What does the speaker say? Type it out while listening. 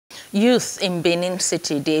Youth in Benin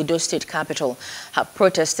City, the Edo State capital, have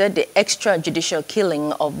protested the extrajudicial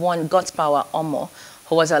killing of one Godspower Omo,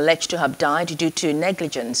 who was alleged to have died due to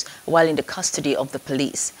negligence while in the custody of the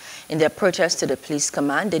police. In their protest to the police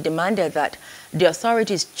command, they demanded that the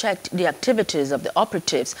authorities checked the activities of the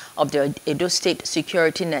operatives of the Edo State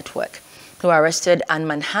security network, who arrested and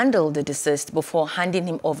manhandled the deceased before handing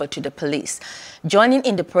him over to the police. Joining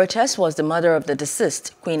in the protest was the mother of the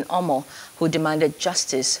deceased, Queen Omo, who demanded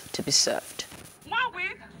justice to be served. 1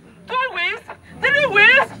 week, 2 weeks, 3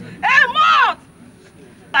 weeks, a month!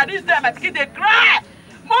 At this time, my kid, they cry.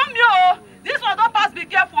 Mommy, oh, this one don't pass, be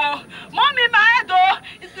careful. Mommy, my head, oh,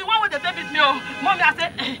 it's the one with the David me, oh. Mommy,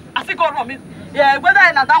 I say, go wrong. Yeah, whether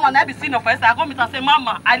I know that one, I be seen of first, I go meet and say,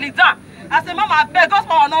 Mama, I lead down. I said, Mama, I beg,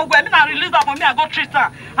 Godspower no go. I mean, I release that for me, I go treat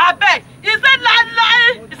her. I beg. He said,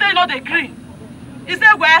 lie. He said, you know, they agree. He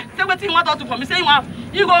said, where? He said, what do you want to do for me? He said,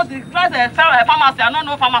 you go to the pharmacy. I don't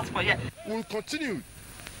know pharmacy for you. We will continue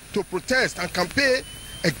to protest and campaign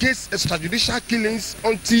against extrajudicial killings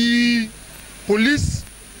until police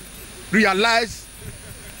realize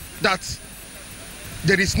that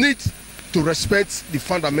there is need to respect the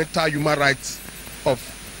fundamental human rights of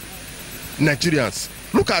Nigerians.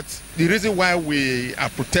 Look at the reason why we are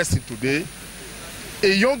protesting today.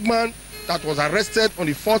 A young man that was arrested on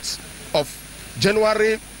the 4th of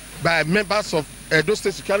January by members of Edo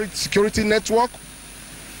State Security Network,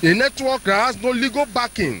 a network that has no legal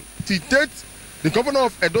backing. To date, the governor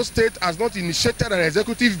of Edo State has not initiated an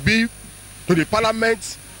executive bill to the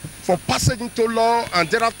parliament for passage into law and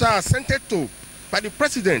thereafter assented to by the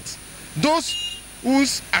president. Those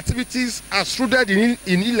whose activities are shrouded in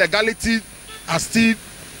illegality are still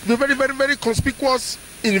very conspicuous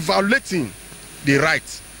in violating the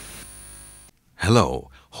rights. Hello,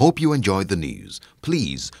 hope you enjoyed the news.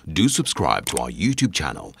 Please do subscribe to our YouTube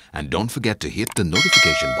channel and don't forget to hit the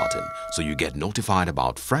notification button so you get notified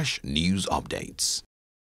about fresh news updates.